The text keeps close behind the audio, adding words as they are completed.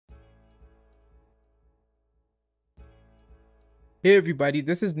Hey everybody,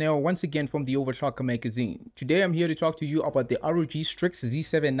 this is Neo once again from the Overclocker magazine. Today I'm here to talk to you about the ROG STRIX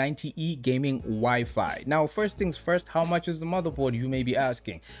Z790E gaming Wi-Fi. Now first things first, how much is the motherboard, you may be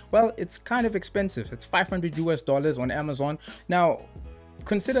asking? Well, it's kind of expensive. It's $500 on Amazon. Now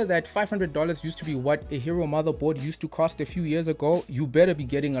consider that $500 used to be what a Hero motherboard used to cost a few years ago. You better be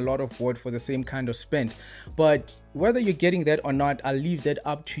getting a lot of board for the same kind of spend. But whether you're getting that or not, I'll leave that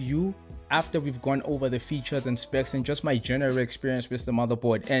up to you after we've gone over the features and specs and just my general experience with the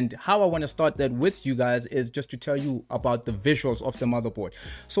motherboard. And how I want to start that with you guys is just to tell you about the visuals of the motherboard.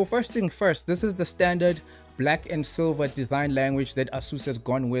 So first thing first, this is the standard black and silver design language that Asus has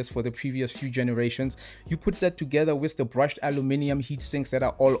gone with for the previous few generations. You put that together with the brushed aluminum heat sinks that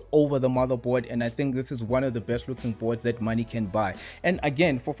are all over the motherboard, and I think this is one of the best looking boards that money can buy. And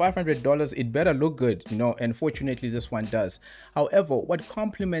again, for $500 it better look good, you know, and fortunately this one does. However, what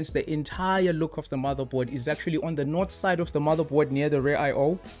complements the entire look of the motherboard is actually on the north side of the motherboard near the rear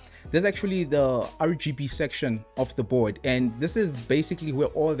IO. There's actually the RGB section of the board, and this is basically where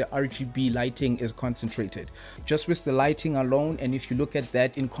all the RGB lighting is concentrated. Just with the lighting alone, and if you look at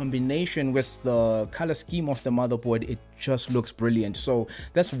that in combination with the color scheme of the motherboard, it just looks brilliant. So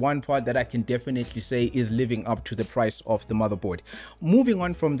that's one part that I can definitely say is living up to the price of the motherboard. Moving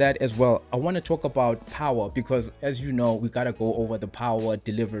on from that as well, I want to talk about power, because as you know, we gotta go over the power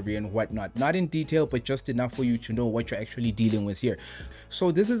delivery and whatnot, not in detail but just enough for you to know what you're actually dealing with here.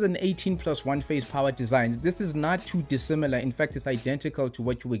 So this is an 18+ one-phase power design. This is not too dissimilar. In fact, it's identical to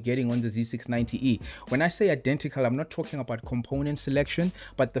what you were getting on the Z690E. When I say identical, I'm not talking about component selection,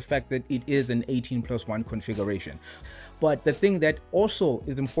 but the fact that it is an 18+1 configuration. But the thing that also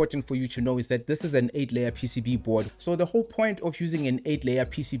is important for you to know is that this is an 8-layer PCB board. So the whole point of using an 8-layer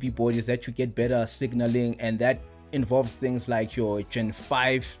PCB board is that you get better signaling, and that involves things like your Gen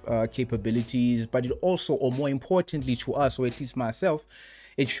 5 capabilities, but it also, or more importantly to us, or at least myself,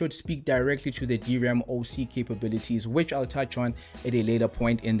 it should speak directly to the DRAM OC capabilities, which I'll touch on at a later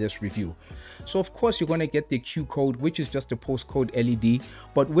point in this review. So of course you're going to get the Q code, which is just a postcode LED,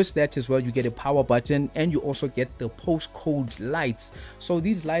 but with that as well you get a power button, and you also get the postcode lights. So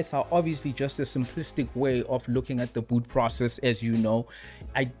these lights are obviously just a simplistic way of looking at the boot process. As you know,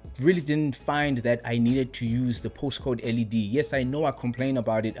 I really didn't find that I needed to use the postcode LED. Yes, I know I complain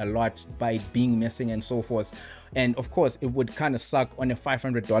about it a lot by it being missing and so forth, and of course it would kind of suck on a $500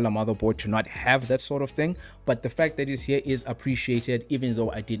 motherboard to not have that sort of thing, but the fact that it's here is appreciated, even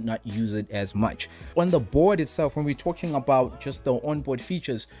though I did not use it as much. On the board itself, when we're talking about just the onboard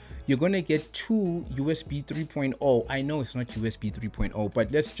features, you're going to get two USB 3.0. I know it's not USB 3.0,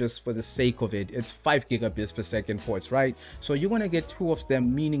 but let's just, for the sake of it, it's 5 gigabits per second ports, right? So you're going to get two of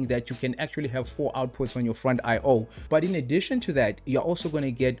them, meaning that you can actually have 4 outputs on your front IO. But in addition to that, you're also going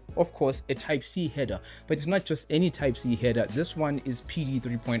to get, of course, a Type-C header. But it's not just any Type-C header. This one is PD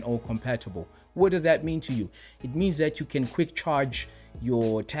 3.0 compatible. What does that mean to you? It means that you can quick charge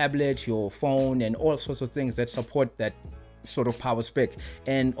your tablet, your phone, and all sorts of things that support that sort of power spec,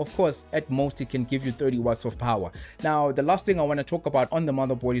 and of course at most it can give you 30 watts of power. Now the last thing I want to talk about on the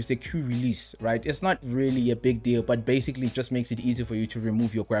motherboard is the Q release, right? It's not really a big deal, but basically it just makes it easy for you to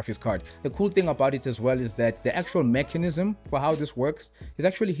remove your graphics card. The cool thing about it as well is that the actual mechanism for how this works is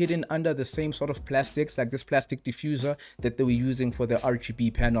actually hidden under the same sort of plastics, like this plastic diffuser that they were using for the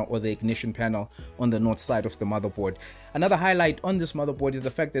RGB panel or the ignition panel on the north side of the motherboard. Another highlight on this motherboard is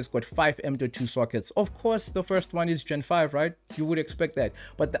the fact that it's got 5 M.2 sockets. Of course the first one is Gen 5, right? You would expect that,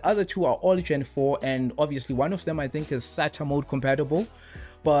 but the other two are all Gen 4, and obviously one of them I think is SATA mode compatible.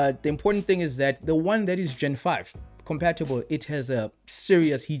 But the important thing is that the one that is Gen 5 compatible, it has a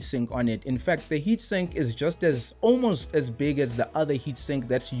serious heatsink on it. In fact, the heatsink is just almost as big as the other heatsink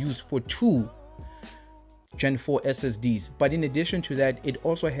that's used for 2 Gen 4 SSDs. But in addition to that, it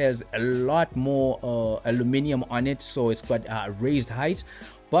also has a lot more aluminum on it, so it's got raised height,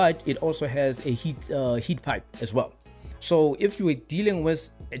 but it also has a heat pipe as well. So if you were dealing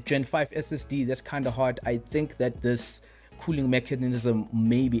with a Gen 5 SSD that's kind of hard, I think that this cooling mechanism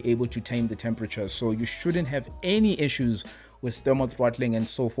may be able to tame the temperature, so you shouldn't have any issues with thermal throttling and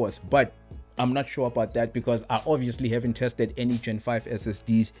so forth. But I'm not sure about that because I obviously haven't tested any Gen 5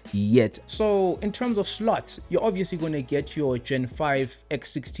 SSDs yet. So in terms of slots, you're obviously going to get your Gen 5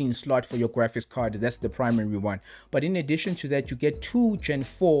 X16 slot for your graphics card. That's the primary one. But in addition to that, you get 2 Gen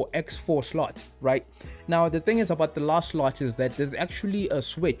 4 X4 slots, right? Now, the thing is about the last slot is that there's actually a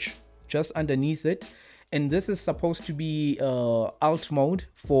switch just underneath it, and this is supposed to be alt mode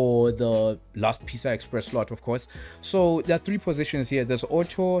for the last PCI Express slot, of course. So there are 3 positions here. There's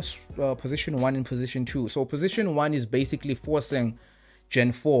auto, position 1 and position 2. So position 1 is basically forcing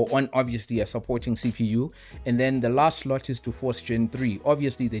Gen 4 on obviously a supporting CPU, and then the last slot is to force Gen 3.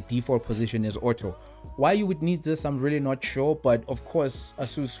 Obviously the default position is auto. Why you would need this, I'm really not sure, but of course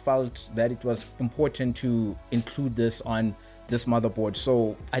ASUS felt that it was important to include this on this motherboard,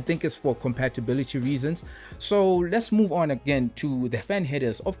 so I think it's for compatibility reasons. So let's move on again to the fan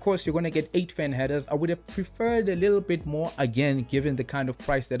headers. Of course you're going to get 8 fan headers. I would have preferred a little bit more, again, given the kind of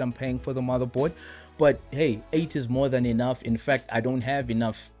price that I'm paying for the motherboard, but hey, 8 is more than enough. In fact, I don't have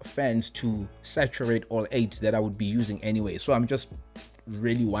enough fans to saturate all 8 that I would be using anyway, so I'm just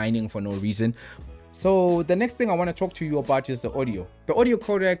really whining for no reason. So the next thing I want to talk to you about is the audio. The audio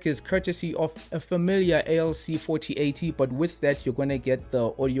codec is courtesy of a familiar ALC 4080, but with that you're going to get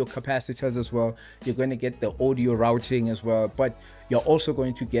the audio capacitors as well. You're going to get the audio routing as well, but you're also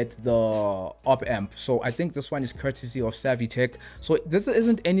going to get the op amp. So I think this one is courtesy of Savitech. So this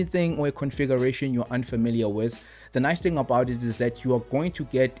isn't anything or a configuration you're unfamiliar with. The nice thing about it is that you are going to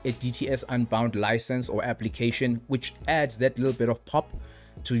get a DTS Unbound license or application, which adds that little bit of pop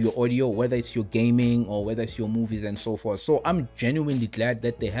to your audio, whether it's your gaming or whether it's your movies and so forth. So I'm genuinely glad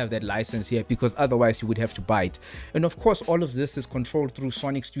that they have that license here, because otherwise you would have to buy it. And of course all of this is controlled through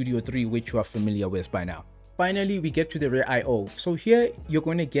Sonic Studio 3, which you are familiar with by now. Finally, we get to the rear IO. So here you're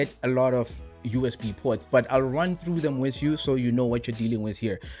going to get a lot of USB ports, but I'll run through them with you so you know what you're dealing with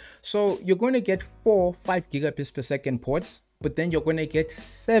here. So you're going to get 4 5 gigabits per second ports, but then you're going to get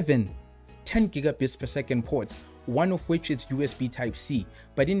 7 10 gigabits per second ports, one of which is USB Type-C.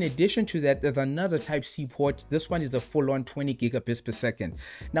 But in addition to that, there's another Type-C port. This one is the full-on 20 gigabits per second.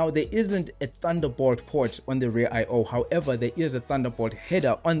 Now, there isn't a Thunderbolt port on the rear IO. However, there is a Thunderbolt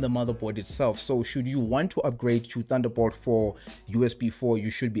header on the motherboard itself. So should you want to upgrade to Thunderbolt 4 USB 4, you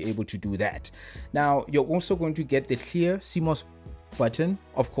should be able to do that. Now, you're also going to get the clear CMOS button,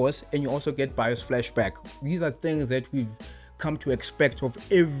 of course, and you also get BIOS flashback. These are things that we've come to expect of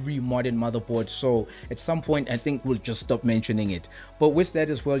every modern motherboard, so at some point I think we'll just stop mentioning it. But with that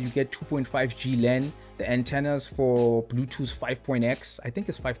as well, you get 2.5G LAN, the antennas for Bluetooth 5.x, I think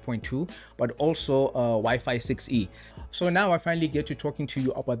it's 5.2, but also Wi-Fi 6E. So now I finally get to talking to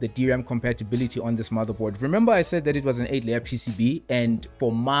you about the DRAM compatibility on this motherboard. Remember I said that it was an 8-layer PCB, and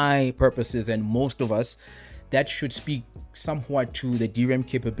for my purposes and most of us, that should speak somewhat to the DRAM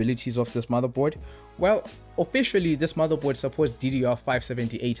capabilities of this motherboard. Well, officially this motherboard supports DDR5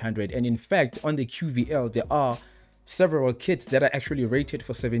 7800, and in fact on the QVL there are several kits that are actually rated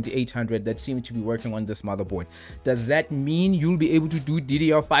for 7800 that seem to be working on this motherboard. Does that mean you'll be able to do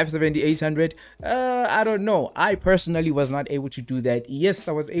DDR5 7800? I don't know. I personally was not able to do that. Yes,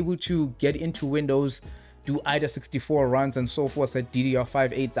 I was able to get into Windows, do either 64 runs and so forth at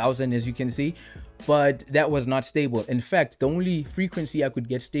DDR5 8000, as you can see, but that was not stable. In fact, the only frequency I could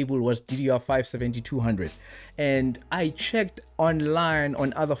get stable was DDR5 7200, and I checked online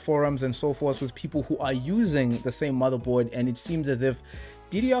on other forums and so forth with people who are using the same motherboard, and it seems as if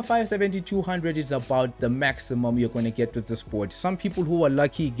DDR5 7200 is about the maximum you're going to get with this board. Some people who are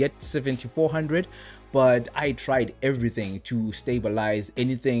lucky get 7400, but I tried everything to stabilize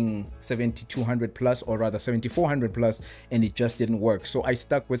anything 7200 plus, or rather 7400 plus, and it just didn't work. So I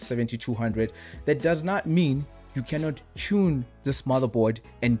stuck with 7200. That does not mean you cannot tune this motherboard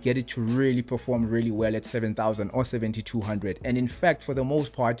and get it to really perform really well at 7000 or 7200. And in fact, for the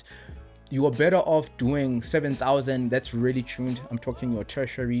most part, you are better off doing 7000 that's really tuned. I'm talking your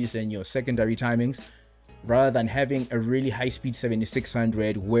tertiaries and your secondary timings, rather than having a really high-speed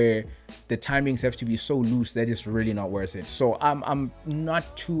 7600 where the timings have to be so loose that it's really not worth it. So I'm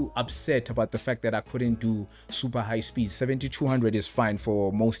not too upset about the fact that I couldn't do super high speed. 7200 is fine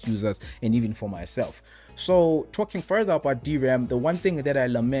for most users and even for myself. So talking further about DRAM, the one thing that I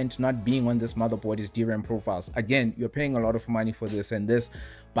lament not being on this motherboard is DRAM profiles. Again, you're paying a lot of money for this, and this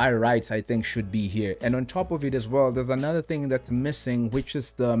by rights I think should be here. And on top of it as well, there's another thing that's missing, which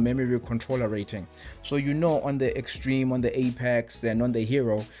is the memory controller rating. So you know, on the Extreme, on the Apex, and on the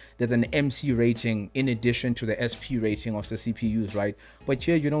Hero, there's an MC rating in addition to the SP rating of the CPUs, right? But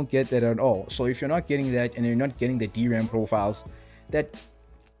here you don't get that at all. So if you're not getting that and you're not getting the DRAM profiles, that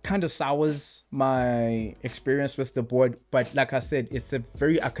kind of sours my experience with the board. But like I said, it's a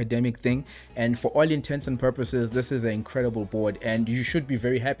very academic thing, and for all intents and purposes, this is an incredible board and you should be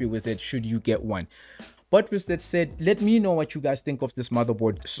very happy with it should you get one. But with that said, let me know what you guys think of this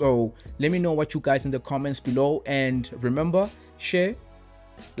motherboard. So let me know what you guys in the comments below, and remember, share,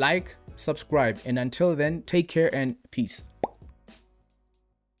 like, subscribe, and until then, take care and peace.